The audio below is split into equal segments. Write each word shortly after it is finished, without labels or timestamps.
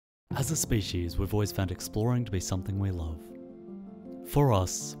As a species, we've always found exploring to be something we love. For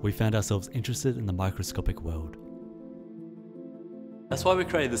us, we found ourselves interested in the microscopic world. That's why we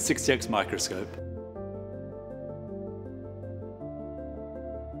created the 60x microscope.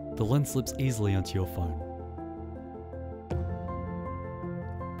 The lens slips easily onto your phone.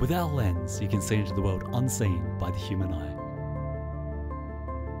 With our lens, you can see into the world unseen by the human eye.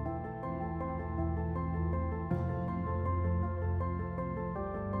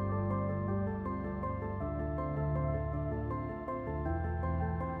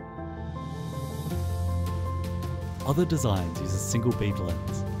 Other designs use a single bead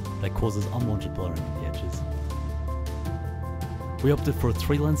lens that causes unwanted blurring in the edges. We opted for a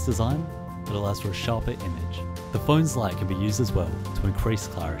 3-lens design that allows for a sharper image. The phone's light can be used as well to increase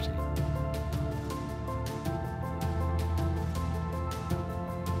clarity.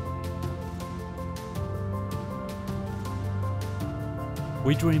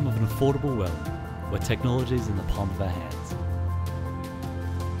 We dream of an affordable world where technology is in the palm of our hands.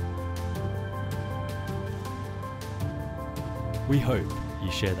 We hope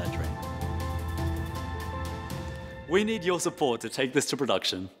you share that dream. We need your support to take this to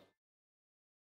production.